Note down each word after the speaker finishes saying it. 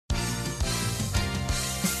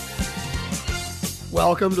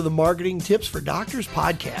Welcome to the Marketing Tips for Doctors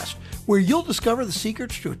podcast, where you'll discover the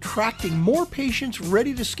secrets to attracting more patients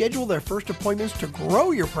ready to schedule their first appointments to grow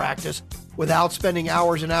your practice without spending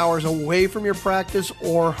hours and hours away from your practice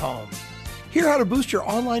or home. Hear how to boost your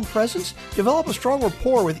online presence, develop a strong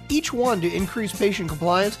rapport with each one to increase patient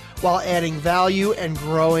compliance while adding value and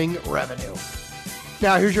growing revenue.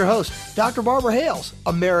 Now here's your host, Dr. Barbara Hales,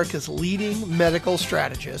 America's leading medical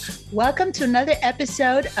strategist. Welcome to another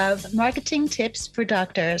episode of Marketing Tips for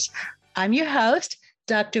Doctors. I'm your host,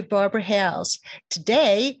 Dr. Barbara Hales.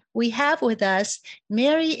 Today, we have with us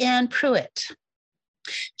Mary Ann Pruitt.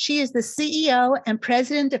 She is the CEO and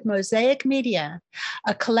president of Mosaic Media,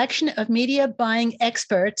 a collection of media buying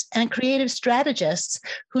experts and creative strategists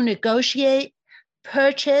who negotiate,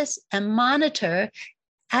 purchase, and monitor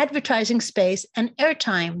advertising space and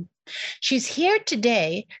airtime. She's here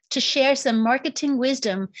today to share some marketing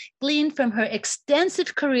wisdom gleaned from her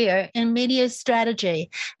extensive career in media strategy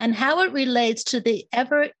and how it relates to the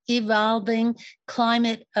ever-evolving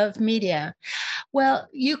climate of media. Well,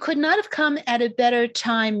 you could not have come at a better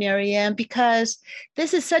time, Mary Ann, because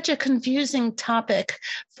this is such a confusing topic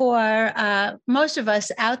for most of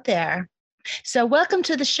us out there. So welcome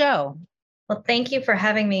to the show. Well, thank you for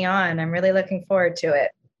having me on. I'm really looking forward to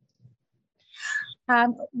it.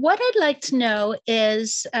 What I'd like to know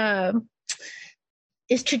is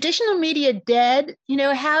traditional media dead? You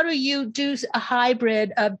know, how do you do a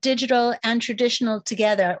hybrid of digital and traditional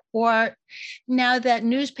together? Or now that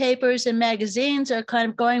newspapers and magazines are kind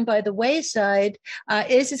of going by the wayside,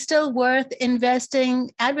 is it still worth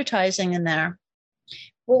investing advertising in there?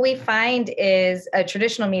 What we find is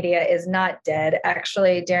traditional media is not dead.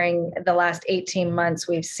 Actually, during the last 18 months,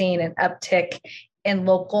 we've seen an uptick in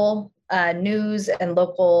local news and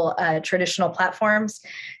local traditional platforms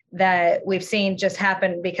that we've seen just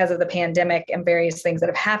happen because of the pandemic and various things that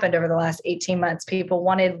have happened over the last 18 months. People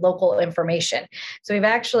wanted local information. So we've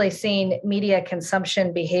actually seen media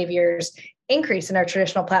consumption behaviors increase in our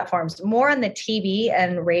traditional platforms, more on the TV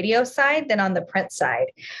and radio side than on the print side.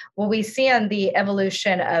 What we see on the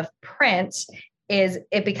evolution of print is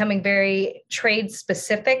it becoming very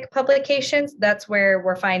trade-specific publications. That's where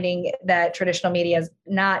we're finding that traditional media is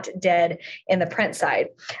not dead in the print side.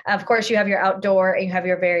 Of course, you have your outdoor and you have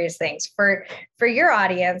your various things. For your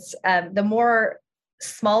audience, the more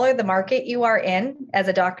smaller the market you are in as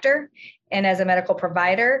a doctor and as a medical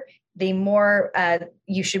provider, the more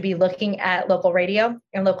you should be looking at local radio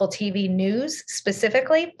and local TV news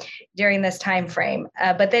specifically during this time frame.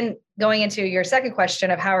 But then going into your second question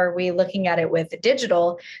of how are we looking at it with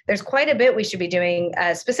digital, there's quite a bit we should be doing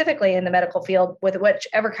specifically in the medical field with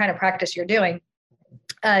whichever kind of practice you're doing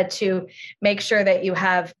to make sure that you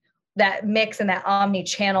have that mix and that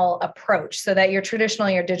omni-channel approach so that your traditional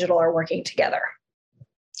and your digital are working together.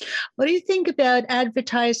 What do you think about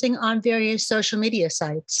advertising on various social media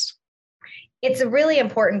sites? It's a really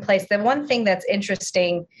important place. The one thing that's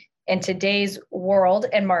interesting in today's world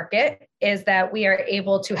and market is that we are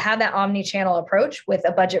able to have that omni-channel approach with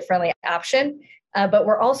a budget-friendly option, but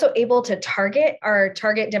we're also able to target our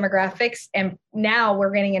target demographics. And now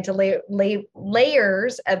we're getting into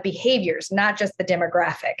layers of behaviors, not just the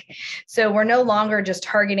demographic. So we're no longer just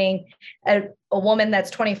targeting a woman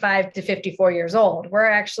that's 25 to 54 years old. We're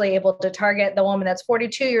actually able to target the woman that's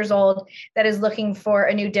 42 years old that is looking for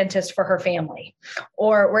a new dentist for her family.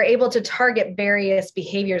 Or we're able to target various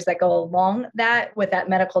behaviors that go along that with that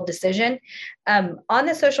medical decision. On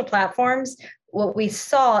the social platforms, what we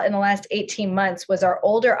saw in the last 18 months was our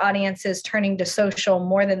older audiences turning to social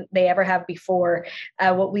more than they ever have before.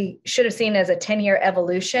 What we should have seen as a 10-year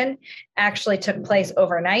evolution actually took place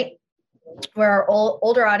overnight, where our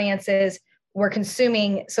older audiences were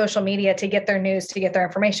consuming social media to get their news, to get their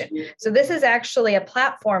information. So this is actually a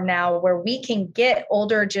platform now where we can get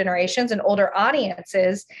older generations and older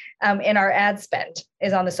audiences in our ad spend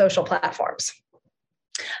is on the social platforms.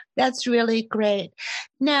 That's really great.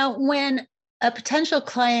 Now, when a potential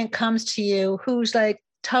client comes to you who's like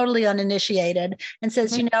totally uninitiated and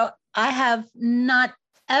says, you know, I have not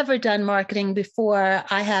ever done marketing before.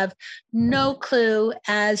 I have no clue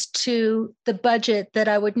as to the budget that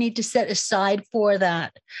I would need to set aside for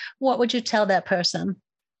that. What would you tell that person?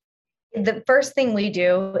 The first thing we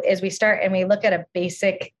do is we start and we look at a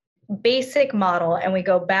basic basic model and we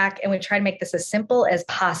go back and we try to make this as simple as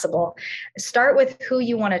possible. Start with who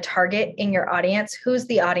you want to target in your audience. Who's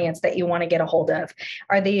the audience that you want to get a hold of?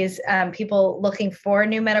 Are these people looking for a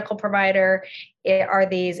new medical provider? Are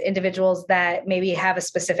these individuals that maybe have a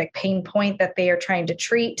specific pain point that they are trying to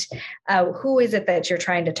treat? Who is it that you're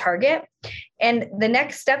trying to target? And the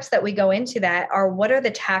next steps that we go into that are, what are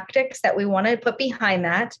the tactics that we want to put behind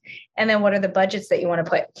that? And then what are the budgets that you want to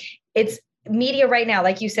put? It's media right now,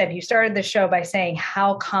 like you said, you started the show by saying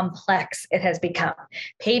how complex it has become.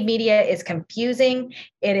 Paid media is confusing.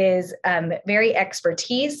 It is very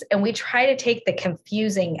expertise, and we try to take the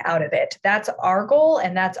confusing out of it. That's our goal,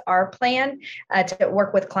 and that's our plan to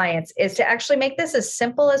work with clients, is to actually make this as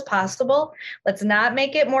simple as possible. Let's not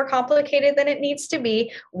make it more complicated than it needs to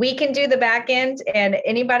be. We can do the back end, and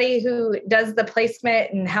anybody who does the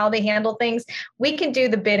placement and how they handle things, we can do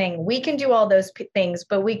the bidding. We can do all those things,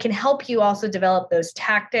 but we can help you also develop those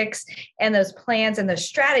tactics and those plans and those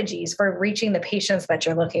strategies for reaching the patients that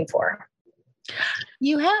you're looking for.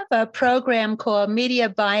 You have a program called Media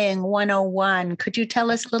Buying 101. Could you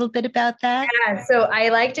tell us a little bit about that? Yeah, so I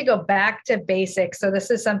like to go back to basics. So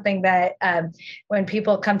this is something that when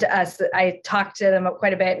people come to us, I talk to them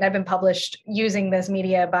quite a bit, and I've been published using this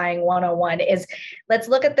Media Buying 101, is let's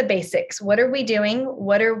look at the basics. What are we doing?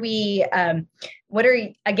 What are,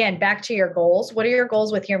 again, back to your goals. What are your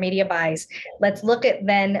goals with your media buys? Let's look at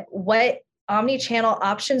then what omni-channel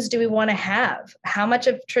options do we want to have? How much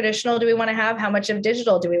of traditional do we want to have? How much of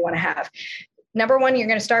digital do we want to have? Number one, you're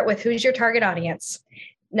going to start with who's your target audience.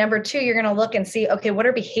 Number two, you're going to look and see, okay, what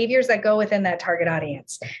are behaviors that go within that target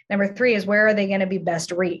audience? Number three is, where are they going to be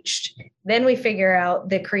best reached? Then we figure out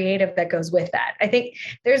the creative that goes with that. I think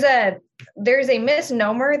there's a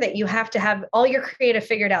misnomer that you have to have all your creative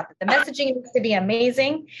figured out, that the messaging needs to be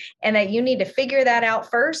amazing, and that you need to figure that out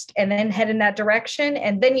first and then head in that direction.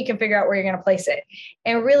 And then you can figure out where you're going to place it.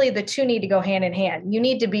 And really the two need to go hand in hand. You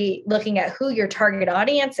need to be looking at who your target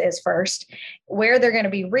audience is first, where they're going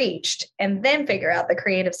to be reached, and then figure out the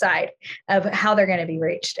creative side of how they're going to be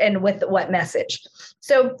reached and with what message.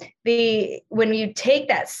 So when you take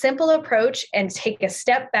that simple approach and take a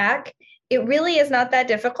step back, it really is not that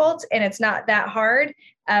difficult, and it's not that hard.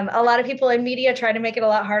 A lot of people in media try to make it a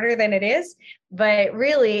lot harder than it is. But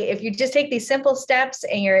really, if you just take these simple steps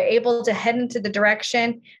and you're able to head into the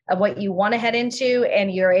direction of what you want to head into,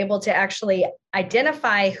 and you're able to actually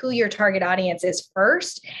identify who your target audience is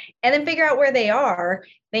first, and then figure out where they are,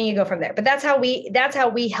 then you go from there. But that's how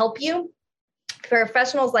we help you.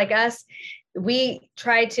 Professionals like us, we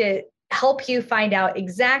try to help you find out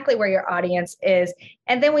exactly where your audience is,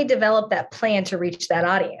 and then we develop that plan to reach that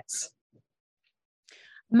audience.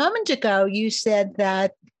 A moment ago, you said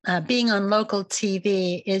that being on local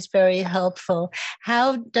TV is very helpful.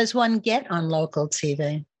 How does one get on local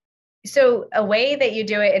TV? So a way that you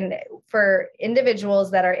do it, and for individuals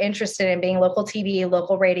that are interested in being local TV,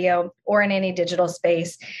 local radio, or in any digital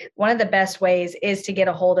space, one of the best ways is to get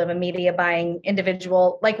a hold of a media buying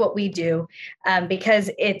individual like what we do, because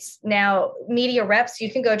it's now media reps.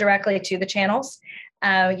 You can go directly to the channels.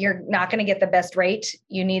 You're not going to get the best rate.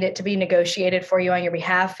 You need it to be negotiated for you on your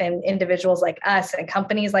behalf. And individuals like us and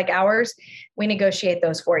companies like ours, we negotiate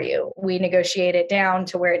those for you. We negotiate it down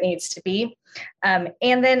to where it needs to be. And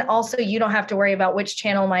then also, you don't have to worry about which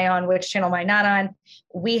channel am I on, which channel am I not on.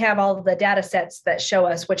 We have all of the data sets that show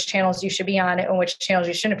us which channels you should be on and which channels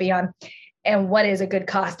you shouldn't be on, and what is a good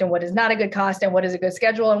cost and what is not a good cost, and what is a good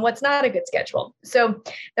schedule and what's not a good schedule. So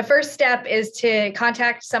the first step is to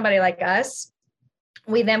contact somebody like us.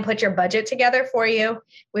 We then put your budget together for you.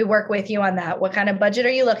 We work with you on that. What kind of budget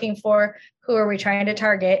are you looking for? Who are we trying to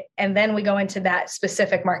target? And then we go into that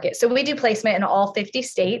specific market. So we do placement in all 50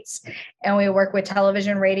 states, and we work with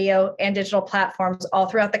television, radio, and digital platforms all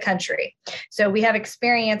throughout the country. So we have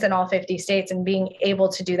experience in all 50 states and being able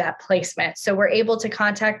to do that placement. So we're able to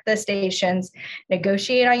contact the stations,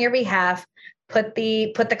 negotiate on your behalf, put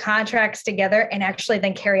the contracts together, and actually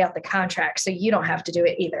then carry out the contract. So you don't have to do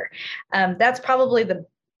it either. That's probably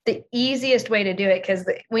the easiest way to do it, because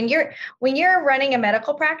when you're running a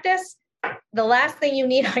medical practice, the last thing you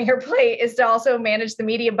need on your plate is to also manage the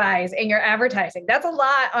media buys and your advertising. That's a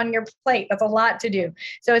lot on your plate. That's a lot to do.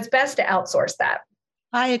 So it's best to outsource that.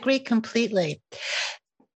 I agree completely.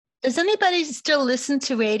 Does anybody still listen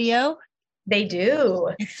to radio? They do.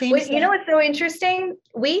 You know what's so interesting?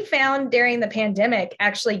 We found during the pandemic,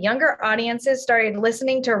 actually, younger audiences started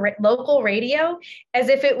listening to local radio as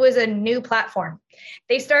if it was a new platform.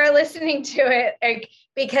 They started listening to it like,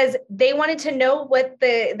 because they wanted to know what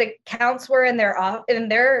the counts were in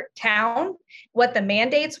their town, what the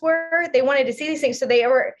mandates were. They wanted to see these things. So they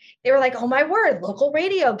were like, oh my word, local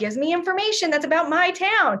radio gives me information that's about my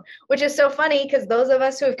town, which is so funny because those of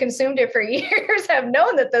us who have consumed it for years have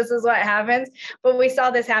known that this is what happens. But we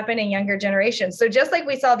saw this happen in younger generations. So just like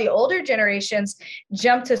we saw the older generations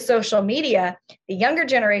jump to social media, the younger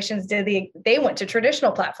generations they went to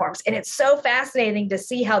traditional platforms. And it's so fascinating to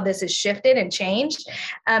see how this has shifted and changed.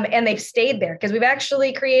 And they've stayed there because we've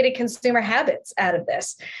actually created consumer habits out of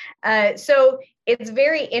this. So it's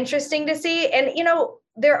very interesting to see. And,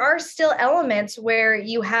 there are still elements where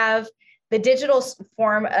you have the digital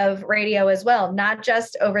form of radio as well, not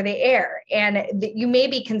just over the air. And you may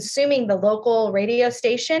be consuming the local radio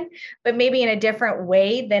station, but maybe in a different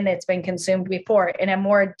way than it's been consumed before, in a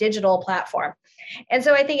more digital platform. And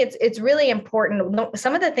so I think it's really important.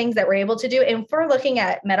 Some of the things that we're able to do, and if we're looking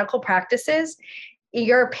at medical practices,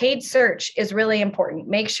 your paid search is really important.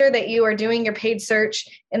 Make sure that you are doing your paid search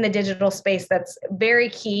in the digital space. That's very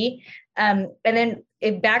key. And then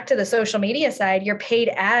back to the social media side, your paid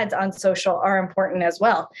ads on social are important as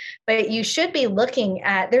well. But you should be looking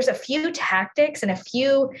at, there's a few tactics and a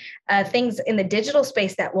few things in the digital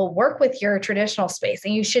space that will work with your traditional space.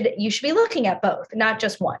 And you should be looking at both, not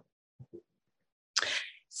just one.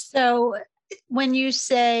 So when you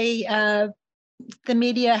say the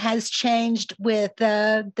media has changed with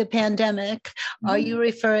the pandemic, are you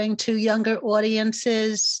referring to younger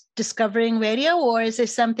audiences discovering radio, or is there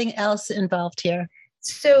something else involved here?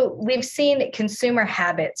 So we've seen consumer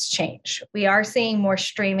habits change. We are seeing more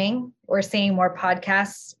streaming. We're seeing more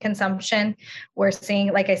podcast consumption. We're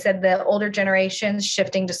seeing, like I said, the older generations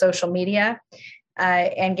shifting to social media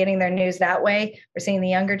and getting their news that way. We're seeing the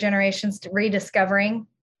younger generations rediscovering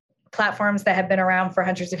platforms that have been around for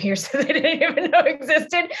hundreds of years that they didn't even know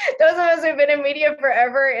existed. Those of us who've been in media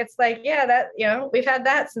forever, it's like, yeah, that, we've had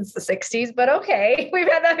that since the 60s, but okay, we've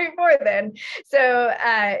had that before then. So,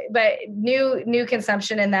 but new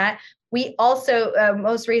consumption in that. We also,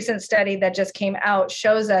 most recent study that just came out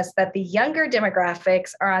shows us that the younger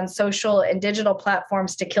demographics are on social and digital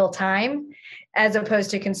platforms to kill time as opposed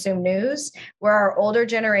to consume news, where our older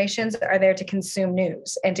generations are there to consume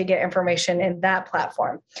news and to get information in that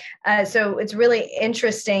platform. So it's really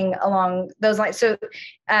interesting along those lines. So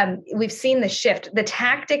we've seen the shift. The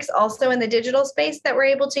tactics also in the digital space that we're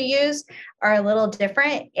able to use are a little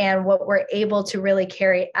different. And what we're able to really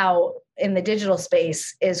carry out in the digital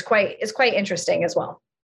space is quite interesting as well.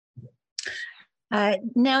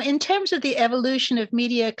 Now, in terms of the evolution of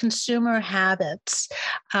media consumer habits,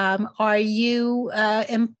 are you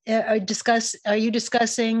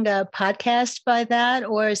discussing podcast by that,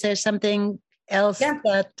 or is there something else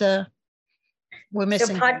that we're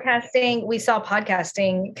missing? So podcasting, we saw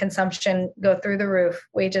podcasting consumption go through the roof.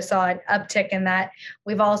 We just saw an uptick in that.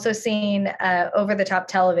 We've also seen over-the-top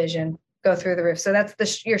television go through the roof. So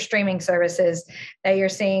that's your streaming services that you're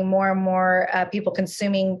seeing more and more people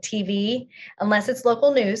consuming TV, unless it's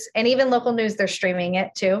local news, and even local news, they're streaming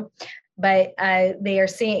it too. But they're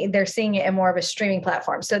seeing it in more of a streaming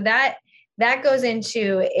platform. So that goes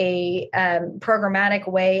into a programmatic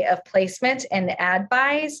way of placement and ad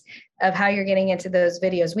buys of how you're getting into those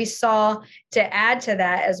videos. We saw, to add to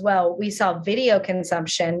that as well, we saw video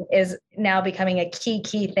consumption is now becoming a key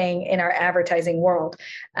thing in our advertising world.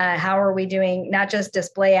 How are we doing not just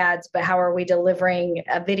display ads, but how are we delivering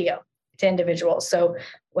a video to individuals? So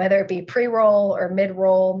whether it be pre-roll or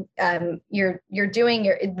mid-roll, you're doing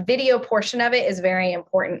your video portion of it is very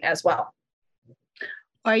important as well.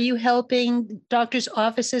 Are you helping doctors'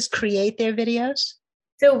 offices create their videos?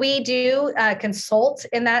 So we do consult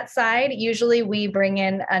in that side. Usually we bring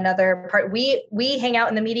in another part. We hang out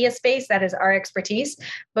in the media space. That is our expertise.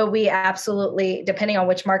 But we absolutely, depending on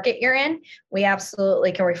which market you're in, we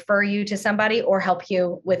absolutely can refer you to somebody or help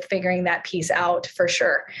you with figuring that piece out for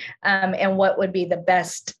sure. And what would be the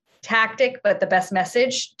best tactic, but the best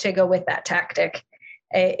message to go with that tactic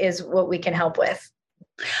is what we can help with.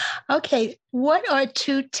 Okay. What are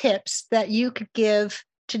 2 tips that you could give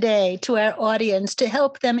today to our audience to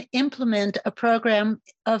help them implement a program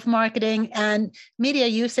of marketing and media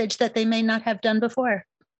usage that they may not have done before?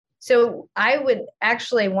 So I would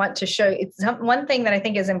actually want to show you one thing that I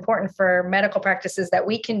think is important for medical practices that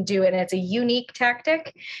we can do, and it's a unique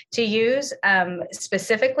tactic to use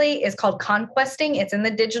specifically, is called conquesting. It's in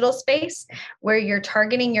the digital space where you're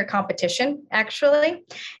targeting your competition actually,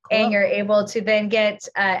 and you're able to then get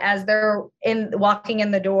as they're walking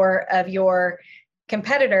in the door of your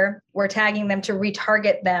competitor, we're tagging them to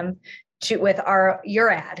retarget them with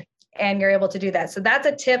your ad. and you're able to do that. So that's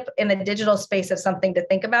a tip in the digital space of something to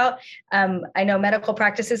think about. I know medical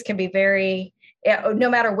practices can be very, no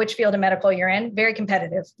matter which field of medical you're in, very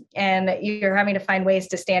competitive, and you're having to find ways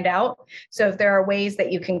to stand out. So if there are ways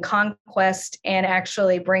that you can conquest and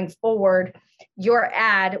actually bring forward your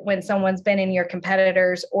ad when someone's been in your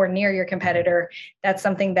competitors or near your competitor, that's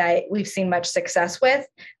something that we've seen much success with.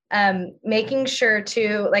 Making sure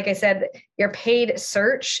to, like I said, your paid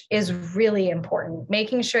search is really important.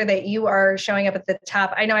 Making sure that you are showing up at the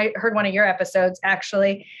top. I know I heard one of your episodes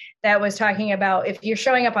actually that was talking about if you're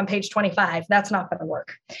showing up on page 25, that's not going to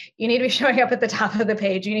work. You need to be showing up at the top of the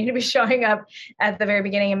page. You need to be showing up at the very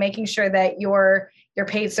beginning and making sure that your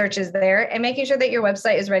paid search is there and making sure that your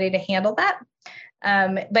website is ready to handle that.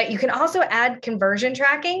 But you can also add conversion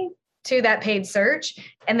tracking to that paid search,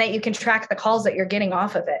 and that you can track the calls that you're getting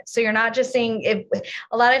off of it. So you're not just seeing it.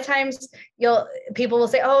 A lot of times people will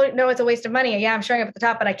say, oh, no, it's a waste of money. Yeah, I'm showing up at the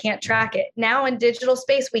top, but I can't track it. Now in digital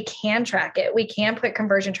space, we can track it. We can put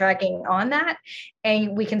conversion tracking on that,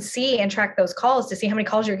 and we can see and track those calls to see how many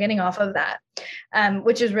calls you're getting off of that,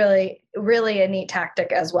 which is really, really a neat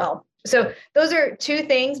tactic as well. So those are two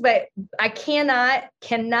things, but I cannot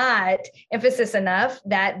emphasize enough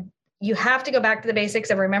that you have to go back to the basics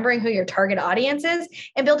of remembering who your target audience is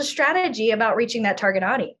and build a strategy about reaching that target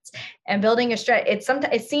audience and building a strategy.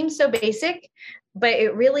 It seems so basic, but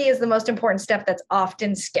it really is the most important step that's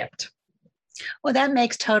often skipped. Well, that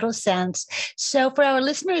makes total sense. So for our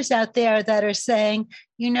listeners out there that are saying,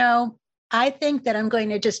 I think that I'm going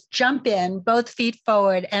to just jump in both feet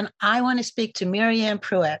forward and I want to speak to Mary-Ann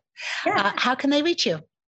Pruitt. Yeah. How can they reach you?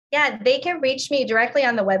 Yeah, they can reach me directly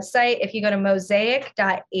on the website. If you go to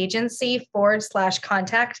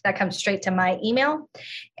mosaic.agency/contact, that comes straight to my email,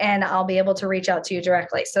 and I'll be able to reach out to you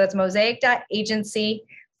directly. So it's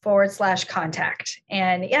mosaic.agency/contact.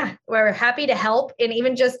 And yeah, we're happy to help. And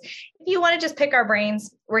even just, if you want to just pick our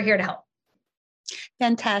brains, we're here to help.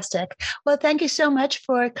 Fantastic. Well, thank you so much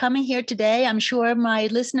for coming here today. I'm sure my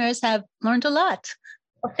listeners have learned a lot.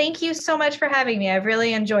 Well, thank you so much for having me. I've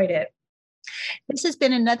really enjoyed it. This has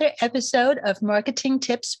been another episode of Marketing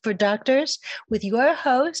Tips for Doctors with your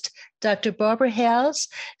host, Dr. Barbara Hales,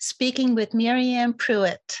 speaking with Mary-Ann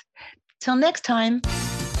Pruitt. Till next time.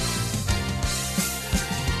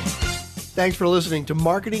 Thanks for listening to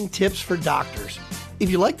Marketing Tips for Doctors. If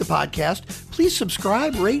you like the podcast, please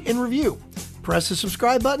subscribe, rate, and review. Press the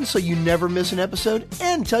subscribe button so you never miss an episode,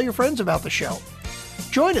 and tell your friends about the show.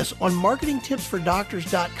 Join us on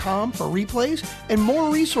marketingtipsfordoctors.com for replays and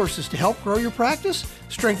more resources to help grow your practice,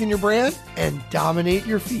 strengthen your brand, and dominate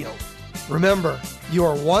your field. Remember, you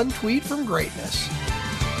are one tweet from greatness.